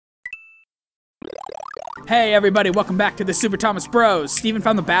Hey everybody, welcome back to the Super Thomas Bros. Steven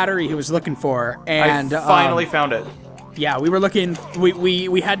found the battery he was looking for, and I finally found it. Yeah, we were looking.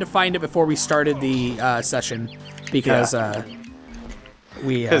 We had to find it before we started the session because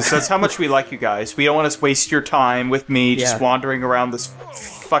because that's how much we like you guys. We don't want to waste your time with me just wandering around this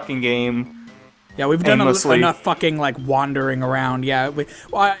fucking game. Yeah, we've done enough fucking like wandering around. Yeah,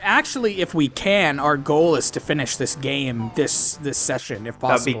 well, actually, if we can, our goal is to finish this game this session if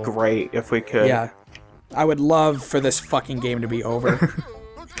possible. That'd be great if we could. Yeah, I would love for this fucking game to be over.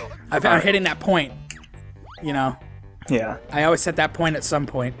 I'm hitting that point, you know. Yeah. I always hit that point at some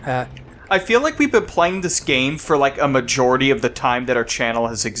point. I feel like we've been playing this game for like a majority of the time that our channel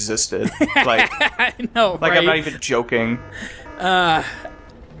has existed. Like, I know, like right? I'm not even joking.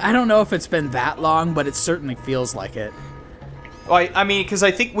 I don't know if it's been that long, but it certainly feels like it. Well, I mean, because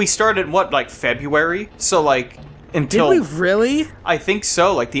I think we started, what, like February? So, like, until... Did we really? I think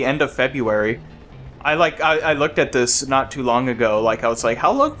so, like the end of February. I looked at this not too long ago, like, I was like,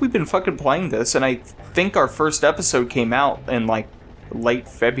 how long have we been fucking playing this? And I think our first episode came out in, like, late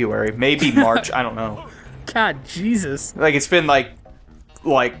February. Maybe March, I don't know. God, Jesus. Like, it's been, like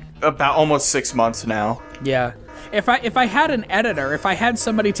about almost 6 months now. Yeah. If I had an editor, if I had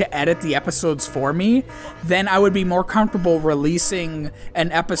somebody to edit the episodes for me, then I would be more comfortable releasing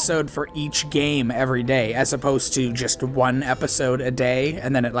an episode for each game every day, as opposed to just one episode a day,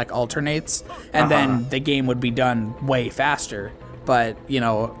 and then it like alternates, and then the game would be done way faster. But, you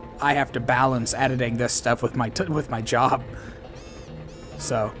know, I have to balance editing this stuff with my job.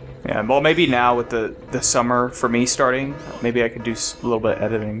 So... Yeah, well, maybe now with the summer for me starting, maybe I could do a little bit of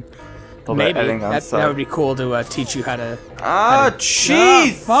editing. Maybe. That would be cool to teach you how to... jeez!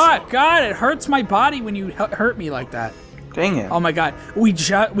 Oh, fuck, God, it hurts my body when you hurt me like that. Dang it. Oh my God, we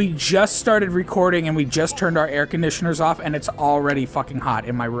just started recording and we just turned our air conditioners off and it's already fucking hot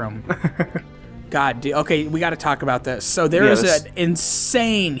in my room. God, dude. Okay, we got to talk about this. So there is an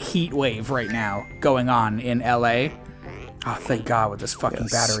insane heat wave right now going on in LA. Oh, thank God with this fucking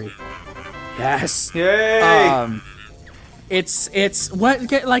battery. Yes. Yay! It's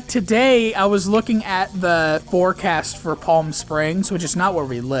what, like today I was looking at the forecast for Palm Springs, which is not where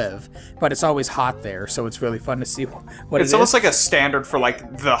we live, but it's always hot there, so it's really fun to see what it's almost like a standard for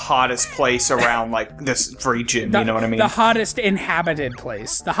like the hottest place around like this region, you know what I mean? The hottest inhabited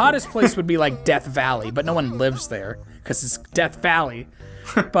place. The hottest place would be like Death Valley, but no one lives there because it's Death Valley.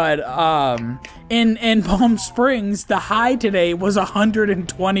 But in Palm Springs, the high today was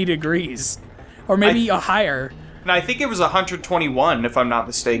 120 degrees, or maybe higher. And I think it was 121, if I'm not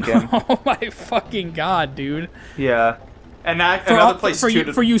mistaken. Oh my fucking God, dude! Yeah, and another place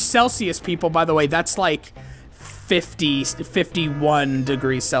too. For you Celsius people, by the way, that's like 50, 51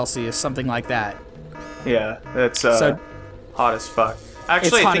 degrees Celsius, something like that. Yeah, that's hot as fuck.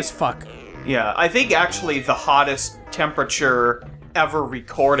 Actually, it's hot as fuck. Yeah, I think actually the hottest temperature ever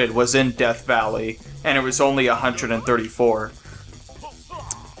recorded was in Death Valley, and it was only 134.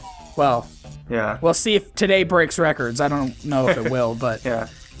 Well, yeah. We'll see if today breaks records. I don't know if it will, but yeah.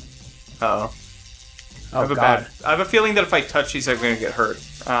 Uh-oh. Oh God. I have a feeling that if I touch these, I'm gonna get hurt.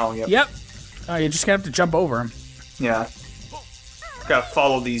 Oh, yep. Yep. Oh, you're just gonna have to jump over them. Yeah. Gotta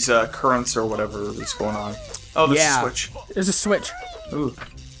follow these currents or whatever is going on. Oh, there's a switch. There's a switch. Ooh.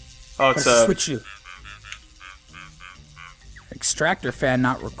 Oh, it's a switch you. Extractor fan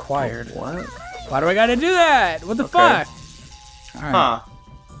not required. What? Why do I gotta do that? What the fuck? All right. Huh.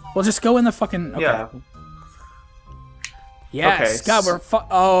 We'll just go in the fucking... Okay. Yeah. Yes. Okay. God, we're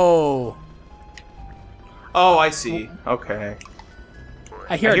Oh, I see. Okay.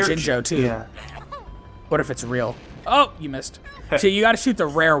 I hear a Jinjo, too. Yeah. What if it's real? Oh, you missed. So you gotta shoot the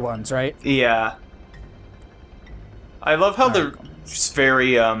rare ones, right? Yeah. I love how they're just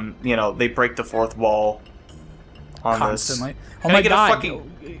very, you know, they break the fourth wall on constantly. This. Oh my God.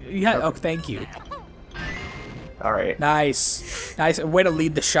 Yeah. Oh, thank you. All right. Nice. Nice. Way to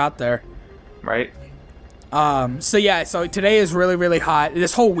lead the shot there. Right. So yeah, so today is really, really hot.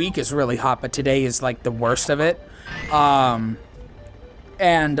 This whole week is really hot, but today is like the worst of it. And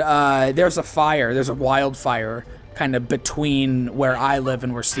there's a fire. There's a wildfire kind of between where I live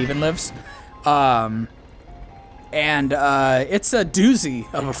and where Steven lives. And it's a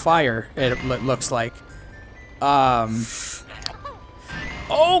doozy of a fire, it looks like.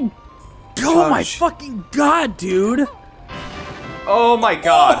 Oh my fucking God, dude! Oh my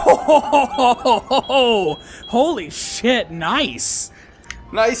God! Oh, holy shit! Nice,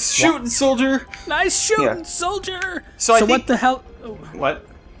 nice shooting, soldier. Nice shooting, soldier. So I think, what the hell? What?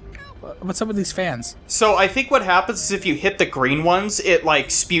 What's up with these fans? So I think what happens is if you hit the green ones, it like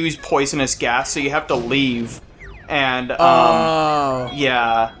spews poisonous gas, so you have to leave. And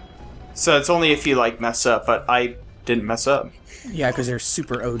yeah. So it's only if you, like, mess up, but I didn't mess up. Yeah, because they're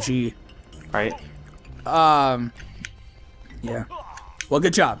super OG. Right. Yeah. Well,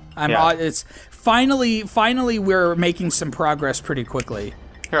 good job. Yeah. It's finally we're making some progress pretty quickly.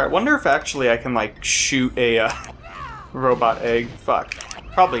 Here, I wonder if actually I can, like, shoot a robot egg. Fuck.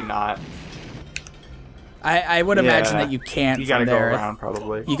 Probably not. I would imagine that you can't. You gotta from there. go around,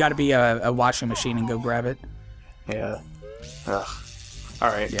 probably. You gotta be a washing machine and go grab it. Yeah. Ugh.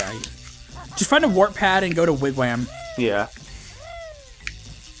 Alright. Yeah. Just find a warp pad and go to Wigwam. Yeah.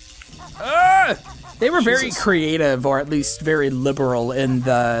 They were very Jesus. creative, or at least very liberal in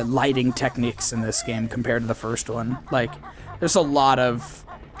the lighting techniques in this game compared to the first one. Like, there's a lot of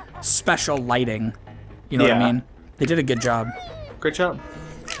special lighting. You know what I mean? They did a good job. Great job.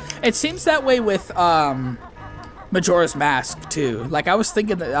 It seems that way with Majora's Mask too. Like, I was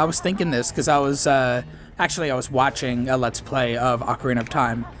thinking this because I was watching a Let's Play of Ocarina of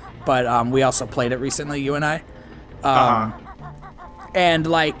Time, but we also played it recently, you and I. And,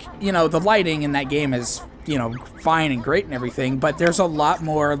 like, you know, the lighting in that game is, you know, fine and great and everything, but there's a lot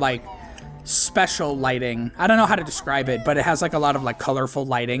more, like, special lighting. I don't know how to describe it, but it has, like, a lot of, like, colorful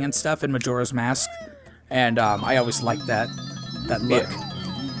lighting and stuff in Majora's Mask. And I always liked that look.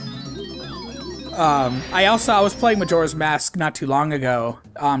 Yeah. I was playing Majora's Mask not too long ago,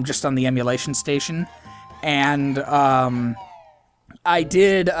 just on the emulation station. And I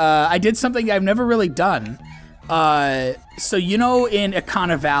did something I've never really done. So, you know, in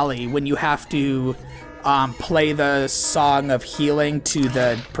Ikana Valley, when you have to play the Song of Healing to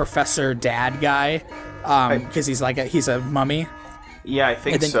the Professor Dad guy, because he's a mummy. Yeah, I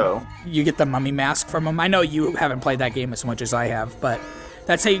think so. You get the mummy mask from him. I know you haven't played that game as much as I have, but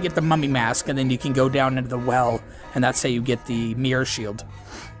that's how you get the mummy mask, and then you can go down into the well, and that's how you get the mirror shield.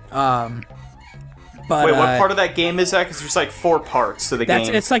 But, wait, what part of that game is that? Because there's like 4 parts to the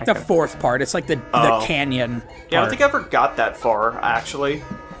game. It's like the 4th part. It's like the canyon part. Yeah, I don't think I ever got that far, actually.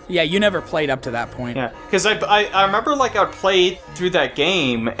 Yeah, you never played up to that point. Yeah, because I remember, like, I would play through that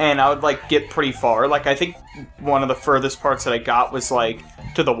game, and I would, like, get pretty far. Like, I think one of the furthest parts that I got was, like,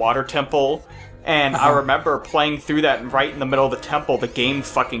 to the water temple, and I remember playing through that, and right in the middle of the temple, the game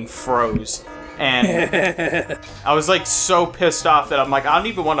fucking froze. And I was, like, so pissed off that I'm like, I don't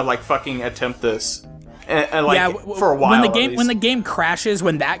even want to, like, fucking attempt this. And like, yeah, for a while, when the game crashes,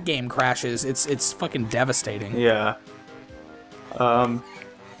 when that game crashes, it's fucking devastating. Yeah.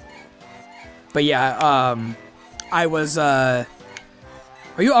 But yeah, I was. Are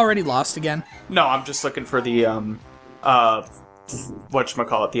you already lost again? No, I'm just looking for the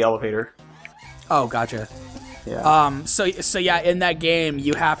whatchamacallit, the elevator. Oh, gotcha. Yeah. So yeah, in that game,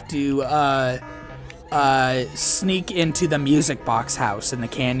 you have to sneak into the music box house in the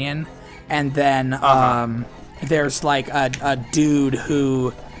canyon. And then there's like a dude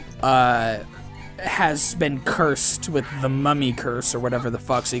who has been cursed with the mummy curse or whatever the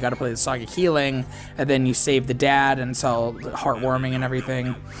fuck. So you got to play the Song of Healing, and then you save the dad, and it's all heartwarming and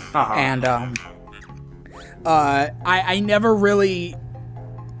everything. And I never really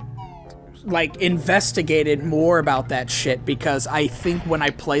like investigated more about that shit, because I think when I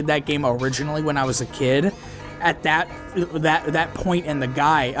played that game originally when I was a kid, at that point in the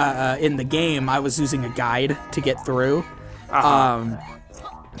game, I was using a guide to get through,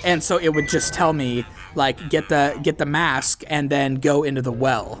 and so it would just tell me, like, get the mask and then go into the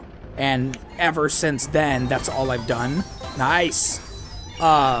well. And ever since then, that's all I've done. Nice. So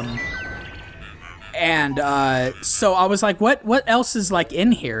I was like, what else is, like,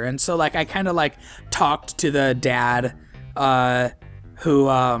 in here? And so, like, I kind of, like, talked to the dad, who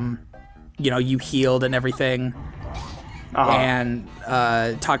you know, you healed and everything, and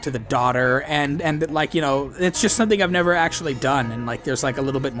talk to the daughter, and like, you know, it's just something I've never actually done, and like there's like a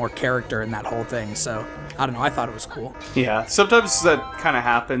little bit more character in that whole thing, so I don't know, I thought it was cool. Yeah, sometimes that kind of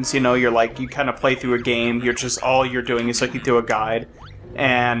happens, you know, you're like, you kind of play through a game, all you're doing is looking through a guide,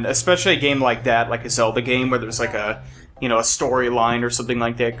 and especially a game like that, like a Zelda game where there's like a, you know, a storyline or something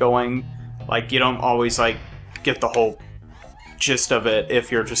like that going, like, you don't always like get the whole gist of it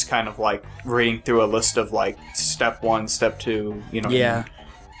if you're just kind of like reading through a list of like step 1, step 2, you know. Yeah.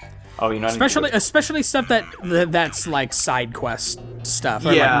 Oh, you know. Especially stuff that's like side quest stuff,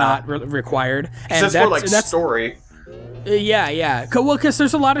 or like not required. And that's more like story. Yeah. Well, because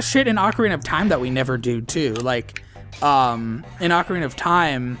there's a lot of shit in Ocarina of Time that we never do too. Like, in Ocarina of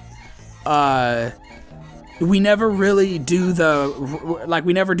Time, we never really do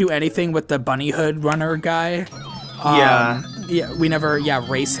we never do anything with the bunny hood runner guy. We never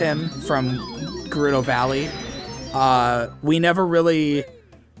race him from Gerudo Valley. We never really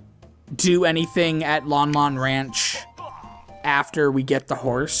do anything at Lon Lon Ranch after we get the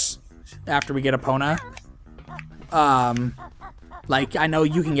horse. after we get Epona. Like, I know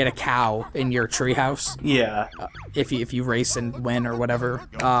you can get a cow in your treehouse. Yeah. If you race and win or whatever.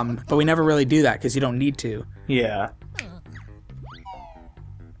 But we never really do that because you don't need to. Yeah.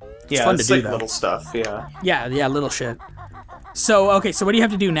 It's fun to do, like though. little stuff, yeah. Yeah, little shit. So, okay, so what do you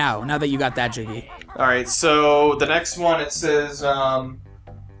have to do now that you got that Jiggy? Alright, so the next one, it says, I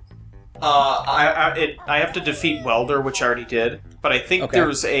have to defeat Welder, which I already did. But I think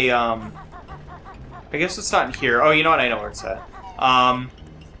there's a, I guess it's not in here. Oh, you know what? I know where it's at.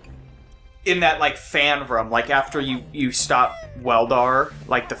 In that, like, fan room, like, after you stop Weldar,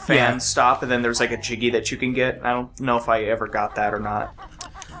 like, the fans stop, and then there's, like, a Jiggy that you can get. I don't know if I ever got that or not.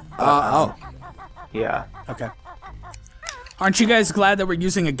 Yeah. Okay. Aren't you guys glad that we're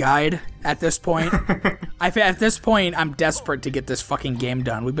using a guide at this point? At this point, I'm desperate to get this fucking game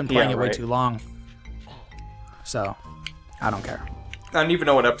done. We've been playing it way too long. So, I don't care. I don't even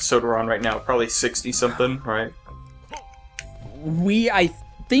know what episode we're on right now. Probably 60-something, right? I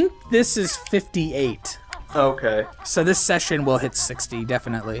think this is 58. Okay. So this session will hit 60,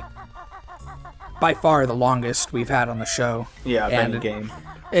 definitely. By far the longest we've had on the show. Yeah, any game.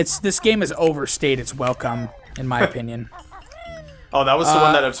 This game has overstayed its welcome, in my opinion. Oh, that was the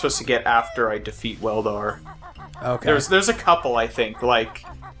one that I'm supposed to get after I defeat Weldar. Okay. There's a couple, I think, like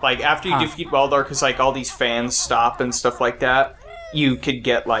after you defeat Weldar, because like all these fans stop and stuff like that, you could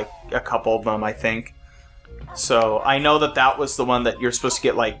get like a couple of them, I think. So I know that was the one that you're supposed to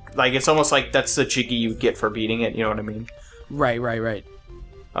get, like it's almost like that's the Jiggy you get for beating it. You know what I mean? Right.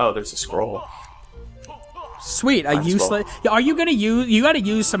 Oh, there's a scroll. Sweet, a useless. Are you gonna use? You got to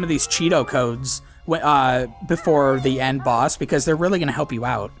use some of these Cheeto codes before the end boss because they're really gonna help you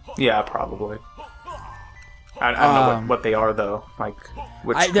out. Yeah, probably. I don't know what they are though. Like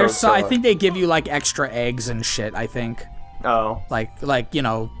which codes I think they give you like extra eggs and shit. I think. Oh. Like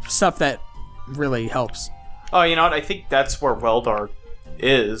stuff that really helps. Oh, you know what? I think that's where Weldar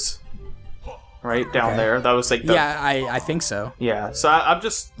is. Right down there. That was like the... Yeah, I think so. Yeah, so I'm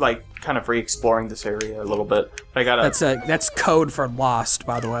just like kind of re-exploring this area a little bit. I gotta. That's code for Lost,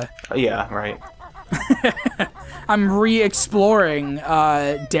 by the way. Yeah, right. I'm re-exploring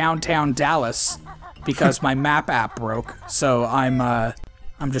downtown Dallas because my map app broke. So I'm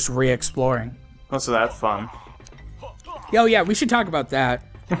just re-exploring. Wasn't that fun? Oh yeah, we should talk about that.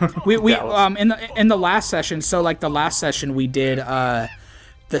 we in the last session. So like the last session we did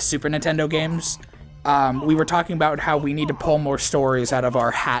the Super Nintendo games. We were talking about how we need to pull more stories out of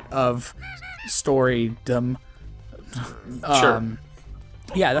our hat of storydom. Sure.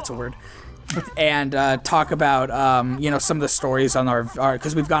 Yeah, that's a word. And talk about some of the stories on our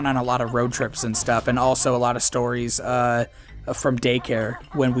because we've gone on a lot of road trips and stuff, and also a lot of stories from daycare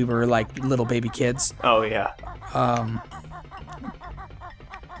when we were like little baby kids. Oh yeah. Oh.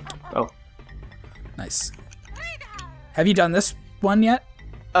 Nice. Have you done this one yet?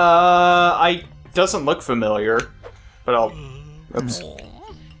 I doesn't look familiar, but I'll. Oops.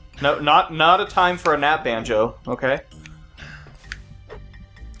 No, not a time for a nap, Banjo. Okay.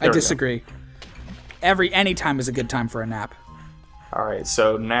 I disagree. Any time is a good time for a nap. All right,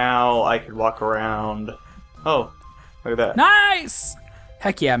 so now I could walk around. Oh, look at that. Nice.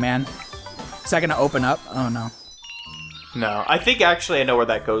 Heck yeah, man. Is that gonna open up? Oh no. No, I think actually I know where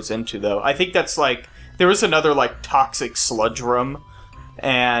that goes into though. I think that's like there was another like toxic sludge room.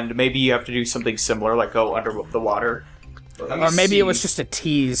 And maybe you have to do something similar, like go under the water. Or maybe it was just a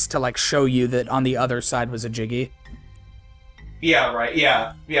tease to like show you that on the other side was a Jiggy. Yeah, right.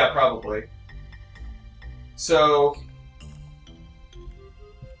 Yeah, probably. So,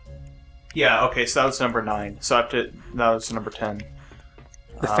 yeah, okay. So that was number 9. So that was number 10.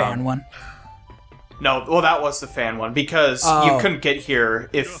 The fan one. No, well, that was the fan one because you couldn't get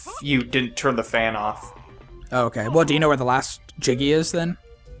here if you didn't turn the fan off. Oh, okay. Well, do you know where the last Jiggy is then?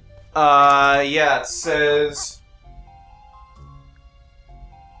 Yeah, it says.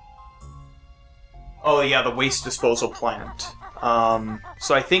 Oh yeah, the waste disposal plant.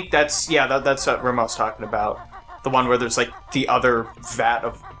 So I think that's that's what room I was talking about. The one where there's like the other vat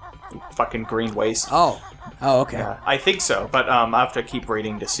of fucking green waste. Oh, okay. Yeah, I think so, but I have to keep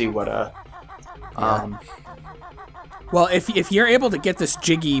reading to see what Well, if you're able to get this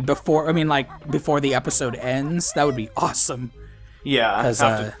Jiggy before the episode ends, that would be awesome. Yeah, I have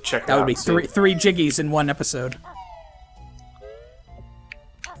to check that out. That would be three Jiggies in one episode.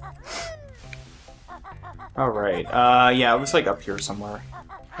 All right. Yeah, it was like up here somewhere.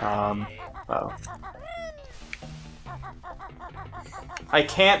 Oh. I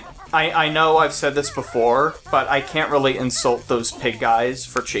can't. I know I've said this before, but I can't really insult those pig guys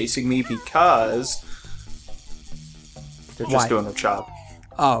for chasing me because they're just doing their job.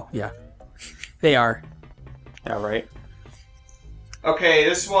 Oh, yeah. They are. Yeah, right. Okay,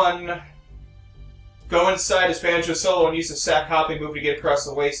 this one. Go inside his banjo solo and use the sack hopping move to get across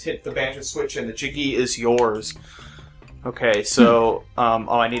the waist, hit the banjo switch, and the jiggy is yours. Okay, so, oh,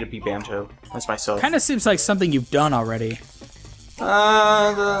 I need to be banjo. That's myself. Kind of seems like something you've done already.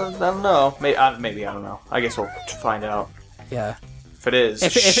 I don't know. Maybe, I don't know. I guess we'll find out. Yeah. If it is,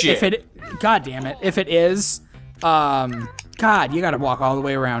 if it, God damn it. If it is, God, you gotta walk all the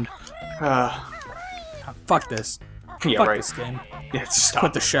way around. Fuck this. Yeah, Fuck right. this game. Yeah, stop.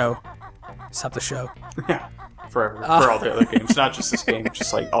 Quit the show. Stop the show. Yeah, forever. For all the other games, not just this game,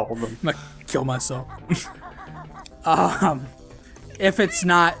 just like all of them. I'm gonna kill myself. If it's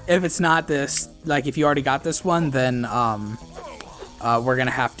not this, like if you already got this one, then we're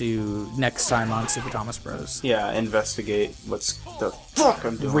gonna have to next time on Super Thomas Bros. Yeah, investigate what's the fuck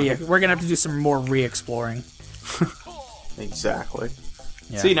I'm doing. We're gonna have to do some more re-exploring. Exactly.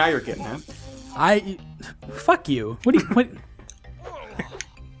 Yeah. See, now you're getting it. Fuck you. What do you? What?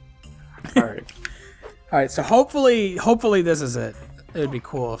 All right. All right. So hopefully this is it. It would be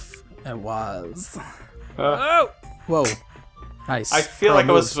cool if it was. Oh! Whoa. Nice. I feel like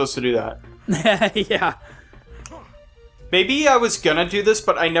I was supposed to do that. Yeah. Maybe I was gonna do this,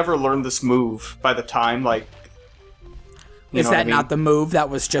 but I never learned this move by the time, like... Is that not the move that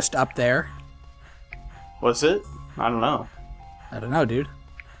was just up there? Was it? I don't know. I don't know, dude.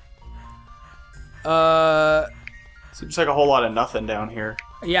 Seems like a whole lot of nothing down here.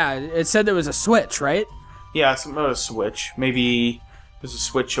 Yeah, it said there was a switch, right? Yeah, some about a switch. Maybe there's a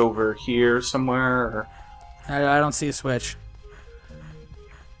switch over here somewhere, or... I don't see a switch.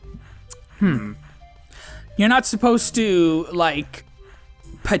 You're not supposed to, like,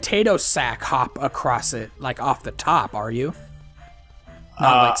 potato sack hop across it, like, off the top, are you?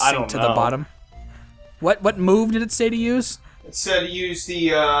 Not, like, I don't sink to know. the bottom? What move did it say to use? It said use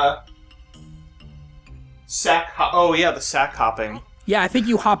the, sack hop... Oh, yeah, the sack hopping. Yeah, I think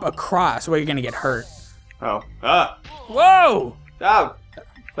you hop across where you're gonna get hurt. Oh. Whoa! Ah!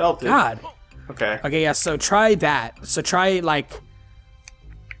 Felt it. God. Okay. Okay, yeah, so try that. So try, like...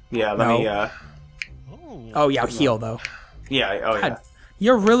 Yeah, let me, Oh, yeah, heal, though. Yeah, oh, yeah. God,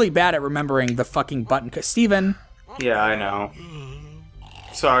 you're really bad at remembering the fucking button. 'Cause Steven... Yeah, I know.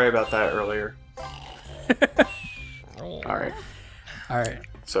 Sorry about that earlier. Alright. Alright.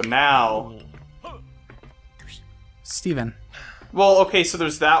 So now... Steven. Well, okay, so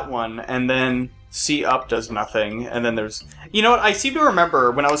there's that one, and then C up does nothing, and then there's... You know what, I seem to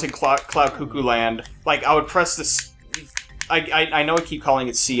remember when I was in Cloud Cuckoo Land, like, I would press this... I know I keep calling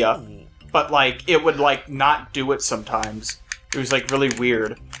it C up, but, like, it would, like, not do it sometimes. It was, like, really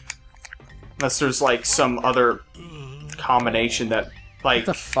weird. Unless there's, like, some other combination that, like... What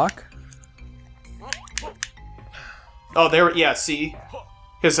the fuck? Oh, there, yeah, see?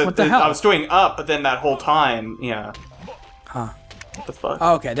 Because I was doing up, but then that whole time, yeah. Huh. What the fuck?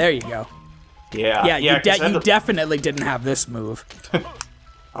 Oh, okay, there you go. Yeah. Yeah, Yeah, you definitely didn't have this move.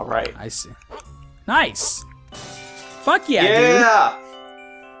 Alright. I see. Nice! Fuck yeah, dude! Yeah!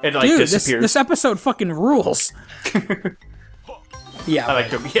 It, like, Dude, disappears. this episode fucking rules. Yeah. I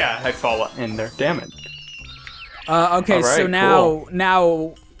like to, yeah, I fall in there. Damn it. Okay, All right, so now,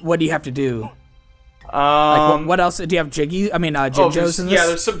 cool. what do you have to do? Like, what else? Do you have Jinjos in this? Yeah,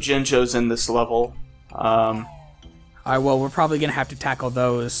 there's some Jinjos in this level. Alright, well, we're probably gonna have to tackle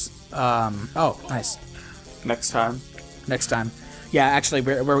those. Oh, nice. Next time. Next time. Yeah, actually,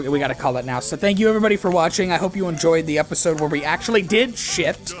 we gotta call it now. So thank you, everybody, for watching. I hope you enjoyed the episode where we actually did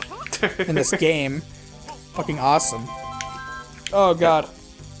shit in this game. Fucking awesome. Oh, God.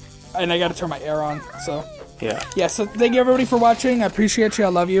 And I gotta turn my air on, so... Yeah. Yeah, so thank you, everybody, for watching. I appreciate you. I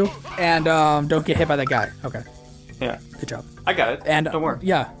love you. And don't get hit by that guy. Okay. Yeah. Good job. I got it. And don't worry.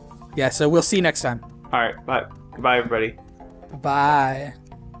 Yeah. Yeah, so we'll see you next time. Alright, bye. Goodbye, everybody. Bye.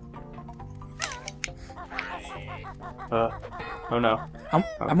 Oh no.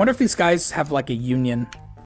 I wonder if these guys have, like, a union.